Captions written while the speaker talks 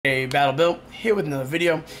A Battle Bill here with another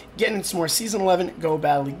video, getting into some more Season 11 Go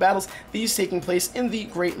Battle League battles, these taking place in the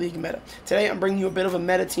Great League meta. Today I'm bringing you a bit of a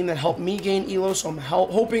meta team that helped me gain elo, so I'm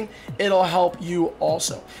hoping it'll help you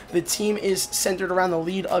also. The team is centered around the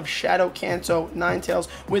lead of Shadow Kanto Ninetales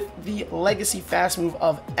with the legacy fast move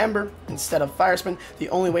of Ember instead of Fire Spin. The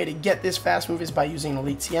only way to get this fast move is by using an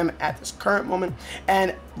Elite TM at this current moment,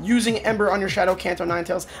 and using Ember on your Shadow Kanto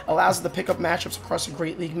Ninetales allows us to pick up matchups across the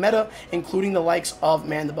Great League meta, including the likes of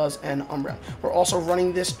Mandibuzz and Umbra. We're also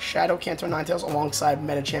running this Shadow Kanto Ninetales alongside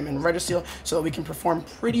Medicham and Registeel so that we can perform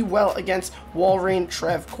pretty well against Walrein,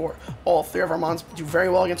 Trev, Core. All three of our mons do very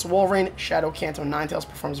well against Walrein. Shadow Kanto Ninetales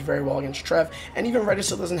performs very well against Trev, and even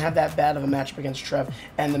Registeel doesn't have that bad of a matchup against Trev,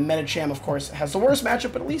 and the Medicham, of course, has the worst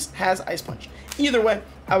matchup, but at least has Ice Punch. Either way,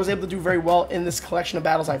 I was able to do very well in this collection of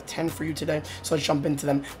battles. I have 10 for you today, so let's jump into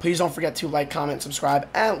them. Please don't forget to like, comment, subscribe,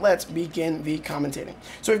 and let's begin the commentating.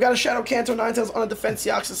 So we've got a Shadow Kanto Ninetales on a Defense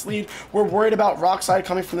Deoxys lead. We're worried about Rockside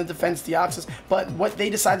coming from the Defense Deoxys, but what they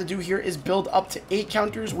decide to do here is build up to 8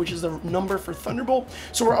 counters, which is the number for Thunderbolt.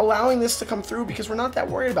 So we're allowing this to come through because we're not that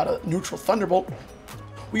worried about a neutral Thunderbolt.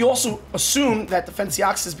 We also assume that Defense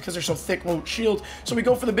Deoxys, because they're so thick, won't shield, so we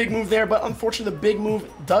go for the big move there, but unfortunately the big move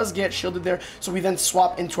does get shielded there, so we then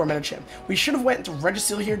swap into our Medicham. We should have went into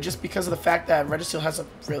Registeel here just because of the fact that Registeel has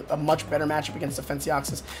a much better matchup against Defense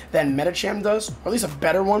Deoxys than Medicham does, or at least a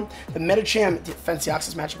better one. The Medicham Defense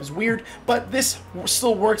Deoxys matchup is weird, but this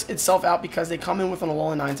still works itself out because they come in with an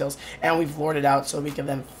Alolan Ninetales, and we've lured it out so we can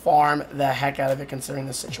then farm the heck out of it considering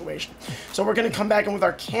the situation. So we're going to come back in with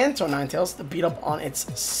our Kanto Ninetales to beat up on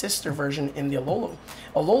its sister version in the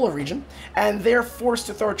Alola region, and they're forced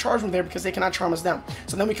to throw a charge move there because they cannot charm us down.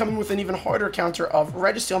 So then we come in with an even harder counter of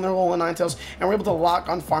Registeel on their Alola Ninetales, and we're able to lock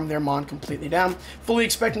on farm their Mon completely down, fully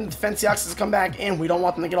expecting the Defense Deoxys to come back in. We don't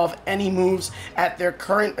want them to get off any moves at their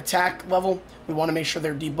current attack level. We want to make sure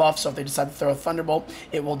they're debuffed, so if they decide to throw a Thunderbolt,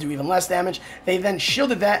 it will do even less damage. They then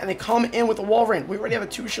shielded that, and they come in with a Walrein. We already have a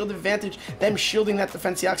 2-shield advantage. Them shielding that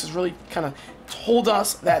Defense Deoxys really kind of told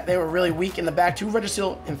us that they were really weak in the back to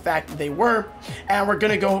Registeel. In fact, they were. And we're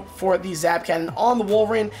going to go for the Zap Cannon on the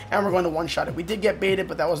Walrein, and we're going to one-shot it. We did get baited,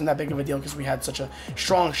 but that wasn't that big of a deal because we had such a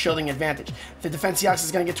strong shielding advantage. The Defense Deoxys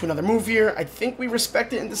is going to get to another move here. I think we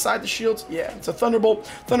respect it and decide the shields. Yeah, it's a Thunderbolt.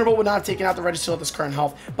 Thunderbolt would not have taken out the Registeel at this current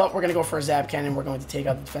health, but we're going to go for a Zap Cannon. We're going to take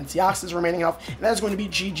out the Defense Deoxys' remaining health, and that is going to be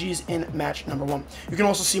GG's in match number 1. You can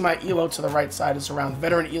also see my elo to the right side is around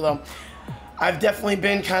Veteran elo. I've definitely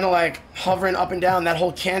been kind of like hovering up and down. That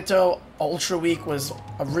whole Kanto Ultra Week was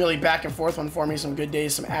a really back and forth one for me. Some good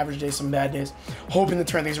days, some average days, some bad days. Hoping to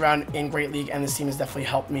turn things around in Great League, and this team has definitely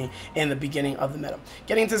helped me in the beginning of the meta.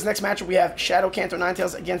 Getting into this next matchup, we have Shadow Kanto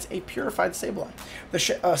Ninetales against a Purified Sableye. The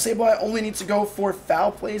Sableye only needs to go for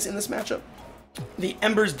foul plays in this matchup. The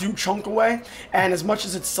Embers do chunk away, and as much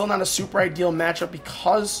as it's still not a super ideal matchup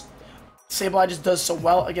because Sableye just does so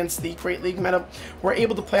well against the Great League meta, we're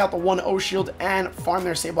able to play out the 1-0 shield and farm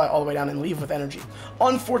their Sableye all the way down and leave with energy.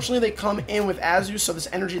 Unfortunately, they come in with Azu, so this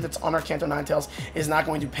energy that's on our Kanto Ninetales is not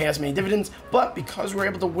going to pay us many dividends, but because we're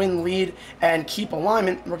able to win lead and keep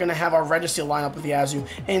alignment, we're going to have our Registeel line up with the Azu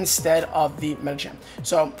instead of the Medicham.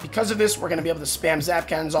 So because of this, we're going to be able to spam Zap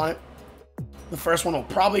Cannons on it. The first one will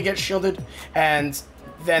probably get shielded, and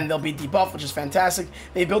then they'll be debuffed, which is fantastic.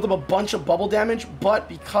 They build up a bunch of bubble damage, but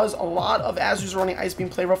because a lot of Azus are running Ice Beam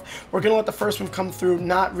Play Rough, we're going to let the first one come through,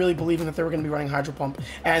 not really believing that they were going to be running Hydro Pump,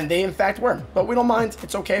 and they in fact were. But we don't mind.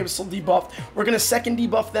 It's okay. It was still debuffed. We're going to second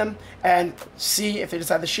debuff them and see if they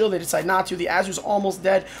decide to shield. They decide not to. The Azu's almost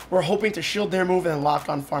dead. We're hoping to shield their move and then lock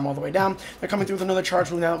on farm all the way down. They're coming through with another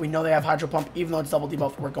charge move now that we know they have Hydro Pump. Even though it's double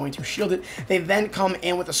debuff, we're going to shield it. They then come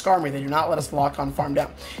in with a Skarmory. They do not let us lock on farm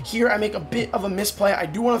down. Here, I make a bit of a misplay.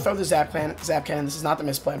 I do want to throw the Zap Cannon. This is not the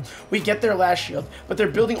misplay. We get their last shield, but they're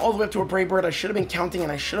building all the way up to a Brave Bird. I should have been counting,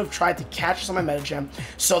 and I should have tried to catch some of my Medicham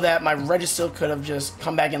so that my Registeel could have just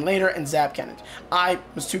come back in later and Zap Cannon. I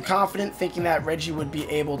was too confident thinking that Reggie would be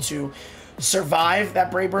able to survive that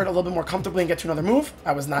Brave Bird a little bit more comfortably and get to another move.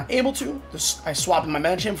 I was not able to. I swap in my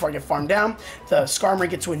Medicham before I get farmed down. The Skarmory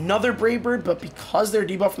get to another Brave Bird, but because they're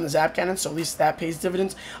debuffed from the Zap Cannon, so at least that pays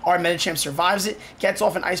dividends, our Medicham survives it, gets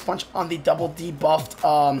off an Ice Punch on the double debuffed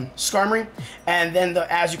Skarmory, and then the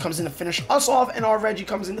Azu comes in to finish us off, and our Reggie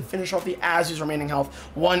comes in to finish off the Azu's remaining health.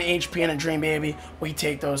 1 HP and a Dream Baby. We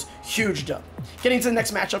take those. Huge dub. Getting to the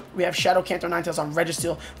next matchup, we have Shadow Kanto Ninetales on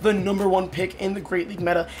Registeel, the #1 pick in the Great League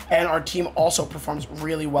meta, and our team also performs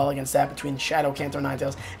really well against that between Shadow Kanto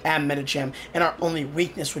Ninetales and Medicham, and our only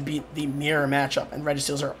weakness would be the mirror matchup, and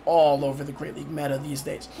Registeels are all over the Great League meta these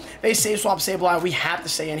days. They save swap Sableye, we have to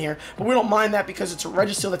stay in here, but we don't mind that because it's a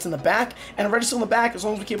Registeel that's in the back, and a Registeel in the back, as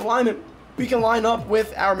long as we keep alignment, we can line up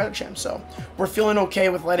with our Medicham. So we're feeling okay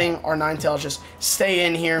with letting our Ninetales just stay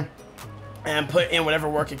in here and put in whatever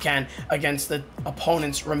work it can against the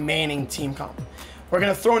opponent's remaining team comp. We're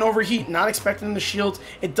going to throw an Overheat, not expecting the shield.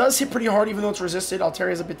 It does hit pretty hard even though it's resisted.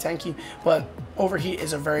 Altaria is a bit tanky, but Overheat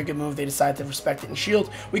is a very good move. They decide to respect it and shield.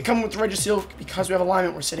 We come with the Regiseal because we have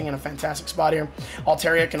alignment. We're sitting in a fantastic spot here.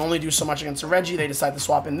 Altaria can only do so much against a Reggie. They decide to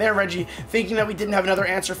swap in their Reggie, thinking that we didn't have another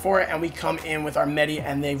answer for it, and we come in with our Medi,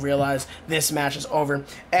 and they realize this match is over,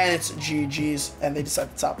 and it's GG's, and they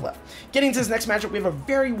decide to top left. Getting to this next matchup, we have a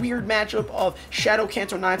very weird matchup of Shadow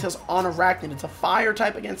Kanto Ninetales on Arachnid. It's a fire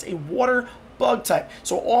type against a water bug type.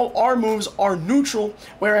 So all our moves are neutral,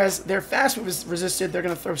 whereas their fast move is resisted. They're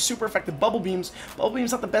going to throw super effective Bubble Beams. Bubble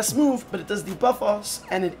Beam's not the best move, but it does debuff us,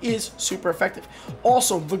 and it is super effective.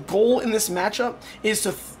 Also, the goal in this matchup is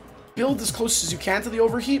to build as close as you can to the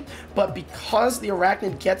Overheat, but because the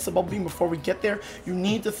Arachnid gets the Bubble Beam before we get there, you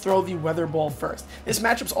need to throw the Weather Ball first. This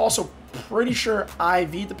matchup's also pretty sure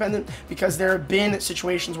IV dependent, because there have been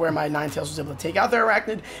situations where my Ninetales was able to take out their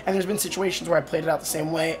Arachnid, and there's been situations where I played it out the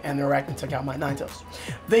same way and the Arachnid took out my Ninetales.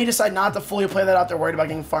 They decide not to fully play that out. They're worried about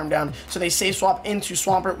getting farmed down, so they save swap into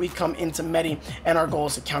Swampert. We come into Medi, and our goal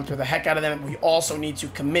is to counter the heck out of them. We also need to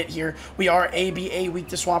commit here. We are ABA weak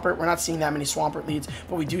to Swampert. We're not seeing that many Swampert leads,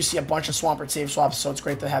 but we do see a bunch of Swampert save swaps, so it's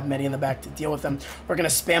great to have Medi in the back to deal with them. We're going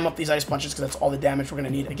to spam up these Ice Punches because that's all the damage we're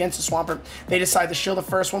going to need against the Swampert. They decide to shield the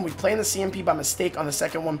first one. We play in the CMP by mistake on the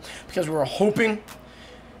second one because we were hoping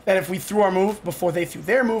that if we threw our move before they threw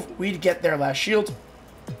their move, we'd get their last shield.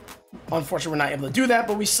 Unfortunately, we're not able to do that,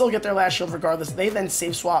 but we still get their last shield regardless. They then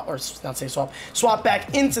save swap, or not save swap, swap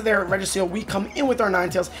back into their Regiseal. We come in with our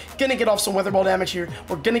Ninetales, gonna get off some Weather Ball damage here.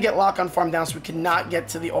 We're gonna get lock on farm down, so we cannot get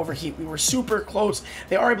to the Overheat. We were super close.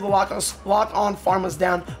 They are able to lock on farm us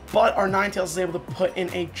down, but our Ninetales is able to put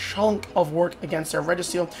in a chunk of work against their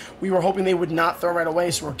Regiseal. We were hoping they would not throw right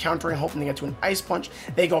away, so we're countering, hoping to get to an Ice Punch.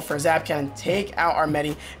 They go for a Zap Cannon, take out our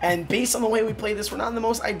Medi, and based on the way we played this, we're not in the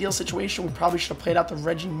most ideal situation. We probably should have played out the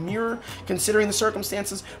Regi Mirror, considering the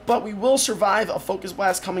circumstances, but we will survive a Focus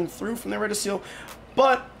Blast coming through from the Regiseal.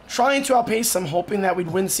 But trying to outpace them, hoping that we'd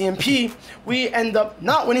win CMP, we end up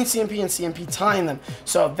not winning CMP and CMP tying them.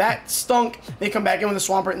 So that stunk. They come back in with a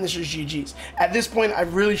Swampert, and this is GG's. At this point, I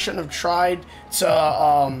really shouldn't have tried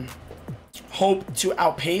to hope to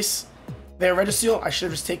outpace their Regiseal. I should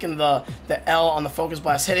have just taken the L on the Focus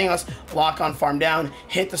Blast hitting us, lock on farm down,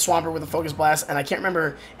 hit the Swampert with a Focus Blast, and I can't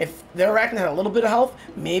remember if their Arachnid had a little bit of health,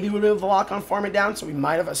 maybe we'd be able to lock on farm it down, so we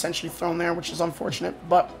might have essentially thrown there, which is unfortunate,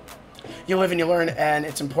 but you live and you learn, and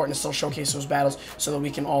it's important to still showcase those battles so that we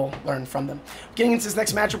can all learn from them. Getting into this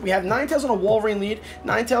next matchup, we have Ninetales on a Walrein lead.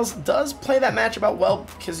 Ninetales does play that matchup out well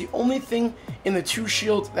because the only thing in the 2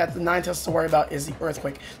 shield that the Ninetales has to worry about is the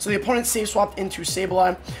Earthquake. So the opponent save swapped into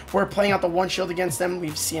Sableye. We're playing out the 1 shield against them.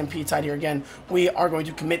 We've CMP tied here again. We are going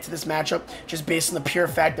to commit to this matchup just based on the pure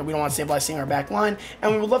fact that we don't want Sableye seeing our back line,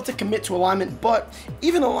 and we would love to commit to alignment, but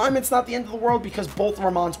even alignment's not the end of the world because both of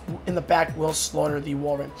our mons in the back will slaughter the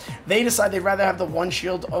Walrein. They decide they'd rather have the 1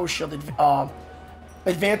 shield, O shield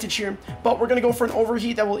advantage here, but we're going to go for an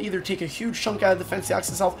Overheat that will either take a huge chunk out of Defense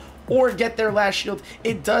Axis health or get their last shield.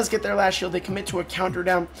 It does get their last shield. They commit to a counter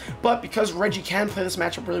down, but because Reggie can play this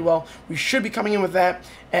matchup really well, we should be coming in with that,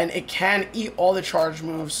 and it can eat all the charge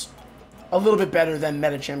moves a little bit better than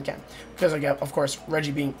Medicham can, because again, of course,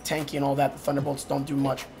 Reggie being tanky and all that, the Thunderbolts don't do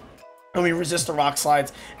much. And we resist the Rock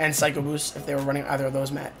Slides and Psycho Boost if they were running either of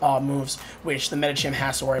those moves, which the Medicham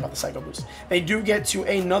has to worry about the Psycho Boost. They do get to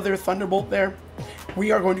another Thunderbolt there.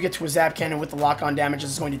 We are going to get to a Zap Cannon with the lock-on damage.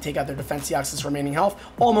 This is going to take out their Defense Deoxys remaining health,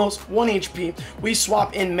 almost 1 HP. We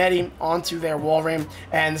swap in Medi onto their Walrein,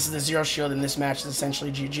 and this is the 0 shield in this match. It's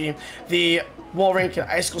essentially GG. The Walrein can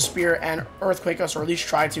Icicle Spear and Earthquake us, or at least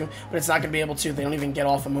try to, but it's not going to be able to. They don't even get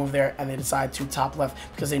off a move there, and they decide to top left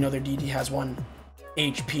because they know their DD has 1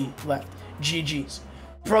 HP left. GG's.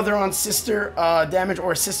 Brother on sister damage,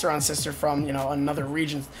 or sister on sister from, you know, another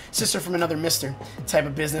region, sister from another mister type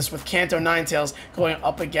of business, with Kanto Ninetales going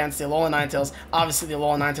up against the Alola Ninetales. Obviously, the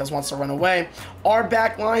Alola Ninetales wants to run away. Our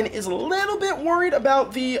back line is a little bit worried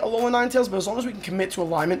about the Alola Ninetales, but as long as we can commit to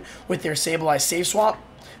alignment with their Sableye save swap,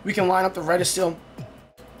 we can line up the Regiseal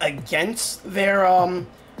against their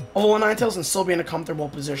of a Ninetales and still be in a comfortable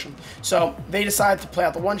position. So they decided to play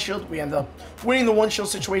out the one shield. We end up winning the one shield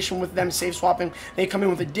situation with them safe swapping. They come in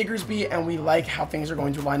with a Diggersby, and we like how things are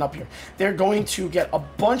going to line up here. They're going to get a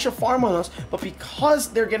bunch of farm on us, but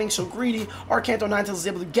because they're getting so greedy, our Kanto Ninetales is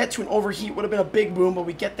able to get to an overheat. Would have been a big boom, but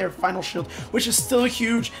we get their final shield, which is still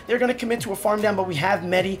huge. They're going to commit to a farm down, but we have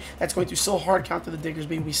Medi that's going to still hard counter the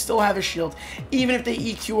Diggersby. We still have a shield. Even if they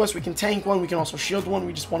EQ us, we can tank one. We can also shield one.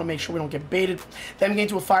 We just want to make sure we don't get baited. Them getting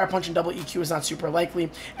to a fire punch and double EQ is not super likely,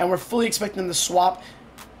 and we're fully expecting them to swap.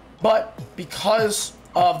 But because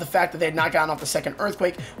of the fact that they had not gotten off the second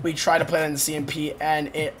Earthquake, we try to play that in the CMP,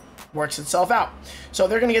 and it works itself out. So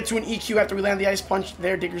they're going to get to an EQ after we land the Ice Punch.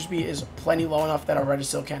 Their Diggersby is plenty low enough that our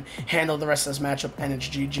Registeel can handle the rest of this matchup, and it's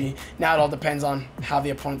GG. Now it all depends on how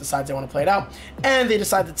the opponent decides they want to play it out, and they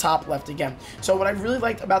decide to top left again. So what I really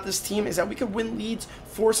liked about this team is that we could win leads,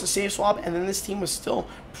 force a save swap, and then this team was still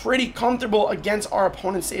pretty comfortable against our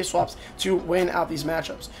opponent's save swaps to win out these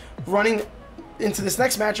matchups. Running into this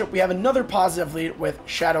next matchup, we have another positive lead with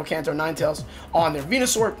Shadow Kanto Ninetales on their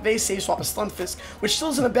Venusaur. They save swap a Stunfisk, which still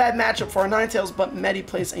isn't a bad matchup for our Ninetales, but Medi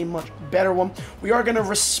plays a much better one. We are going to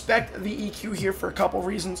respect the EQ here for a couple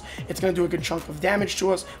reasons. It's going to do a good chunk of damage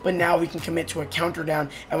to us, but now we can commit to a counter down,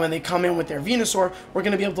 and when they come in with their Venusaur, we're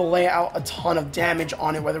going to be able to lay out a ton of damage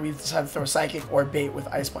on it, whether we decide to throw Psychic or bait with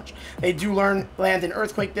Ice Punch. They do land an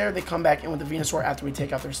Earthquake there. They come back in with the Venusaur after we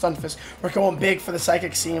take out their Stunfisk. We're going big for the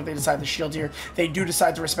Psychic, seeing if they decide to shield here. They do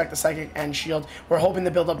decide to respect the Psychic and shield. We're hoping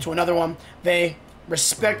to build up to another one. They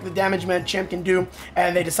respect the damage Champ can do,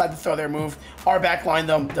 and they decide to throw their move. Our back line,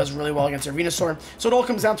 though, does really well against their Venusaur. So it all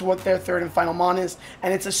comes down to what their third and final mon is,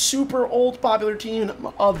 and it's a super old popular team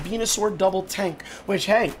of Venusaur double tank, which,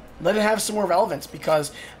 hey, let it have some more relevance,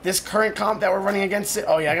 because this current comp that we're running against it...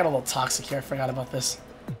 Oh, yeah, I got a little toxic here. I forgot about this.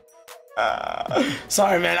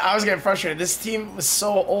 Sorry, man. I was getting frustrated. This team was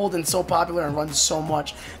so old and so popular and runs so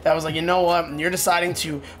much that I was like, you know what? You're deciding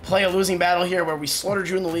to play a losing battle here where we slaughtered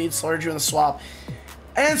you in the lead, slaughtered you in the swap,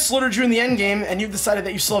 and slaughtered you in the end game, and you've decided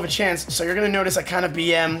that you still have a chance. So you're going to notice I kind of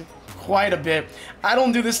BM quite a bit. I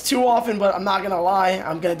don't do this too often, but I'm not going to lie.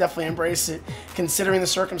 I'm going to definitely embrace it, considering the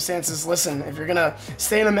circumstances. Listen, if you're going to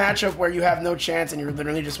stay in a matchup where you have no chance and you're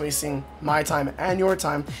literally just wasting my time and your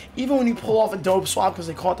time, even when you pull off a dope swap because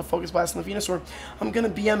they caught the Focus Blast on the Venusaur, I'm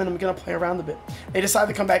going to BM and I'm going to play around a bit. They decide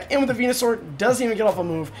to come back in with the Venusaur, doesn't even get off a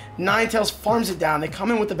move. Ninetales farms it down. They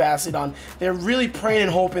come in with the Bastiodon. They're really praying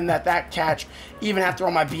and hoping that that catch, even after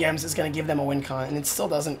all my BMs, is going to give them a win con, and it still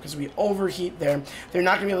doesn't because we overheat there. They're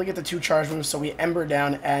not going to be able to get the 2 charge moves, so we Ember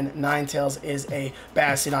down, and Ninetales is a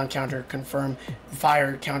Bastiodon counter. Confirm.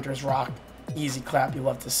 Fire counters rock. Easy clap. You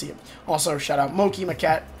love to see it. Also, shout out Moki, my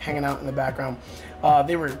cat, hanging out in the background.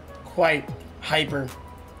 They were quite hyper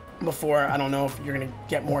before. I don't know if you're going to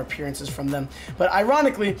get more appearances from them. But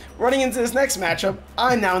ironically, running into this next matchup,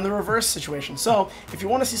 I'm now in the reverse situation. So, if you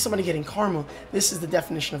want to see somebody getting karma, this is the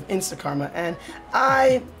definition of insta-karma. And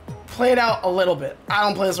I play it out a little bit. I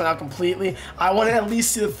don't play this one out completely. I want to at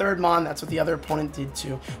least see the third mon. That's what the other opponent did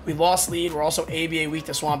too. We lost lead. We're also ABA weak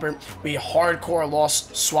to Swampert. We hardcore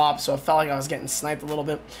lost swap, so it felt like I was getting sniped a little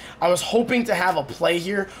bit. I was hoping to have a play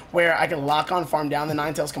here where I could lock on farm down the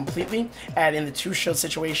Ninetales completely, and in the 2 shield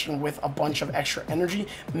situation with a bunch of extra energy,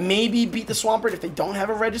 maybe beat the Swampert if they don't have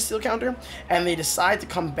a Registeel counter, and they decide to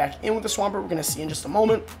come back in with the Swampert. We're going to see in just a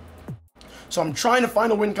moment. So I'm trying to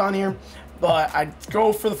find a win con here, but I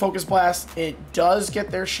go for the Focus Blast. It does get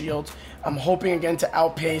their shield. I'm hoping again to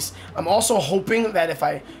outpace. I'm also hoping that if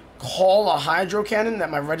I call a Hydro Cannon, that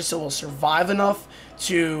my Registeel will survive enough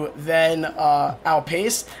to then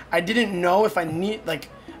outpace. I didn't know if I need, like,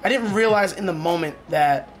 I didn't realize in the moment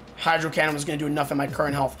that Hydro Cannon was going to do enough in my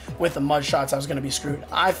current health with the mud shots. I was going to be screwed.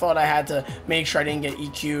 I thought I had to make sure I didn't get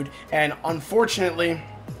EQ'd, and unfortunately,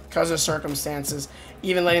 because of circumstances,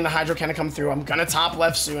 even letting the Hydro Cannon come through, I'm gonna top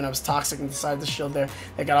left soon. I was toxic and decided to shield there.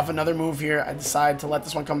 They got off another move here. I decided to let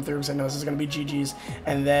this one come through because I know this is gonna be GG's.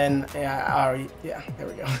 And then, yeah, there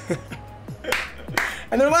we go.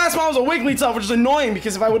 And their last one was a Wigglytuff, which is annoying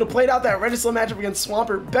because if I would have played out that Registeel matchup against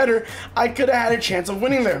Swampert better, I could have had a chance of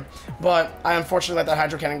winning there. But I unfortunately let that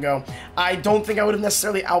Hydro Cannon go. I don't think I would have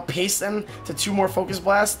necessarily outpaced them to 2 more Focus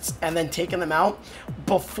Blasts and then taken them out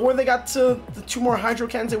before they got to the 2 more Hydro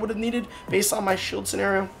Cannons they would have needed based on my shield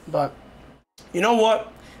scenario. But you know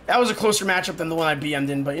what? That was a closer matchup than the one I BM'd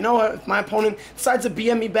in, but you know what? If my opponent decides to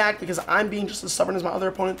BM me back because I'm being just as stubborn as my other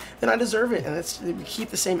opponent, then I deserve it, and we keep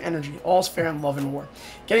the same energy. All's fair in love and war.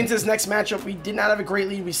 Getting to this next matchup, we did not have a great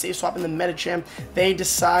lead. We safe swap in the meta champ. They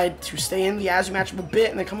decide to stay in the Azu matchup a bit,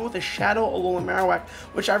 and they come in with a Shadow, Alolan Marowak,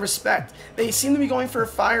 which I respect. They seem to be going for a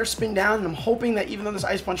fire spin down, and I'm hoping that even though this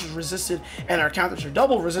Ice Punch is resisted and our counters are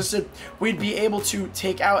double resisted, we'd be able to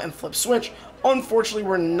take out and flip switch. Unfortunately,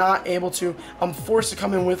 we're not able to. I'm forced to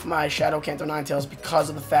come in with my Shadow Kanto Ninetales because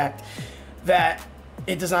of the fact that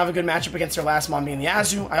it does not have a good matchup against their last mon being the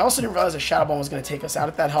Azu. I also didn't realize that Shadow Ball was going to take us out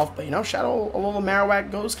at that health, but you know, Shadow Alola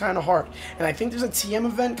Marowak goes kind of hard. And I think there's a TM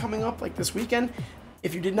event coming up like this weekend.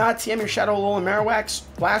 If you did not TM your Shadow Alola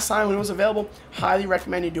Marowak last time when it was available, highly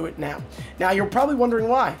recommend you do it now. Now, you're probably wondering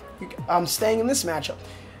why I'm staying in this matchup,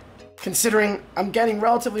 considering I'm getting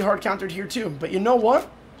relatively hard countered here too. But you know what?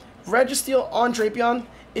 Registeel on Drapion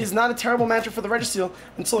is not a terrible matchup for the Registeel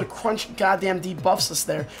until the Crunch goddamn debuffs us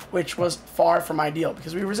there, which was far from ideal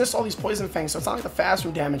because we resist all these Poison Fangs, so it's not like the fast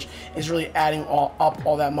move damage is really adding up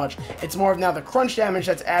all that much. It's more of now the Crunch damage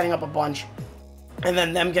that's adding up a bunch, and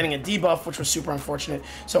then them getting a debuff, which was super unfortunate.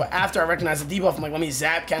 So after I recognized the debuff, I'm like, let me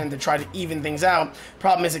Zap Cannon to try to even things out.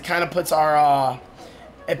 Problem is, it kind of puts our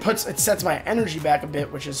it sets my energy back a bit,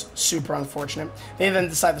 which is super unfortunate. They then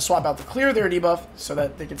decide to swap out to clear their debuff so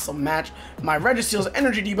that they can still match my Registeel's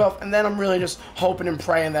energy debuff, and then I'm really just hoping and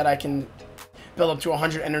praying that I can build up to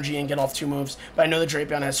 100 energy and get off 2 moves. But I know the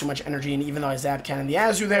Drapion has too much energy, and even though I Zap Cannon the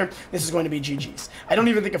Azu there, this is going to be GG's. I don't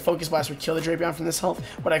even think a Focus Blast would kill the Drapion from this health.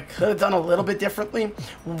 What I could have done a little bit differently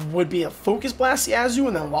would be a Focus Blast the Azu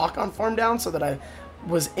and then lock on farm down so that I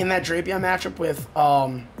was in that Drapion matchup with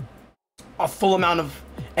a full amount of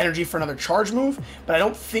energy for another charge move, but I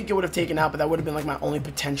don't think it would have taken out, but that would have been like my only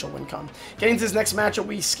potential win come. Getting to this next matchup,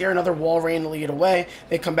 we scare another Wall Rain to lead away.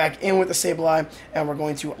 They come back in with the Sableye, and we're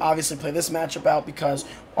going to obviously play this matchup out because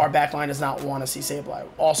our backline does not want to see Sableye.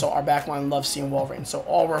 Also, our backline loves seeing Wall Rain, so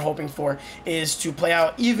all we're hoping for is to play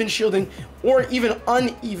out even shielding or even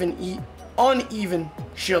uneven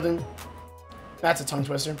shielding. That's a tongue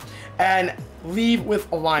twister. And leave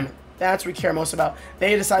with alignment. That's what we care most about.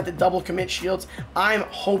 They decide to double commit shields. I'm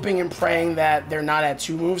hoping and praying that they're not at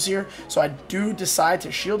 2 moves here. So I do decide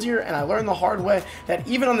to shield here, and I learned the hard way that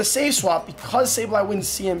even on the save swap, because Sableye wins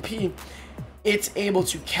CMP, it's able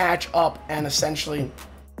to catch up and essentially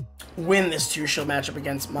win this 2-shield matchup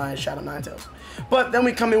against my Shadow Ninetales. But then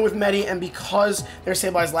we come in with Medi, and because their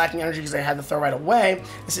Sableye is lacking energy because they had to throw right away,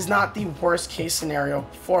 this is not the worst case scenario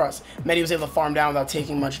for us. Medi was able to farm down without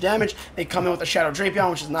taking much damage. They come in with a Shadow Drapion,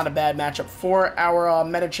 which is not a bad matchup for our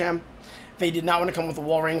meta champ. They did not want to come with a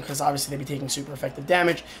Wall Ring because obviously they'd be taking super effective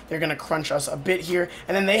damage. They're going to crunch us a bit here.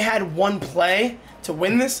 And then they had one play to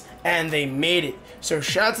win this, and they made it. So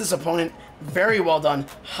shout out to this opponent. Very well done.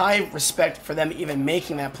 High respect for them even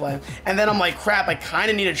making that play. And then I'm like, crap, I kind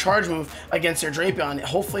of need a charge move against their Drapion.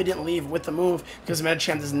 Hopefully it didn't leave with the move because the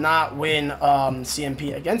Metachamp does not win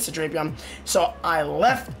CMP against the Drapion. So I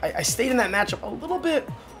left. I stayed in that matchup a little bit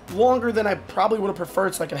longer than I probably would have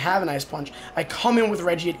preferred so I could have an Ice Punch. I come in with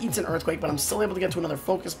Reggie. It eats an Earthquake, but I'm still able to get to another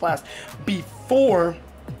Focus Blast before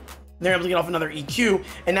they're able to get off another EQ,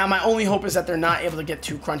 and now my only hope is that they're not able to get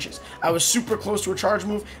 2 crunches. I was super close to a charge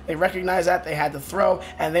move. They recognize that. They had to throw,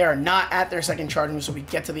 and they are not at their second charge move, so we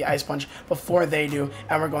get to the Ice Punch before they do,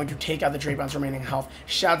 and we're going to take out the Drapion's remaining health.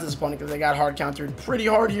 Shout out to this opponent because they got hard countered pretty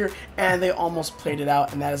hard here, and they almost played it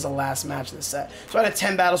out, and that is the last match of the set. So out of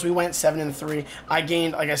 10 battles, we went 7-3. I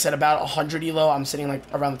gained, like I said, about 100 elo. I'm sitting like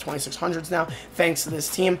around the 2600s now, thanks to this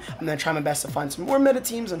team. I'm going to try my best to find some more meta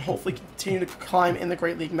teams and hopefully continue to climb in the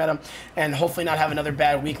Great League meta, and hopefully not have another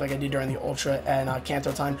bad week like I did during the Ultra and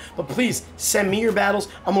Kanto time. But please, send me your battles.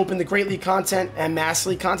 I'm open to Great League content and Mass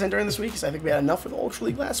League content during this week because I think we had enough for the Ultra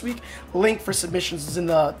League last week. Link for submissions is in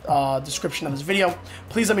the description of this video.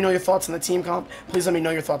 Please let me know your thoughts on the team comp. Please let me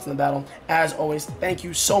know your thoughts on the battle. As always, thank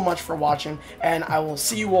you so much for watching, and I will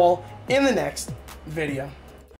see you all in the next video.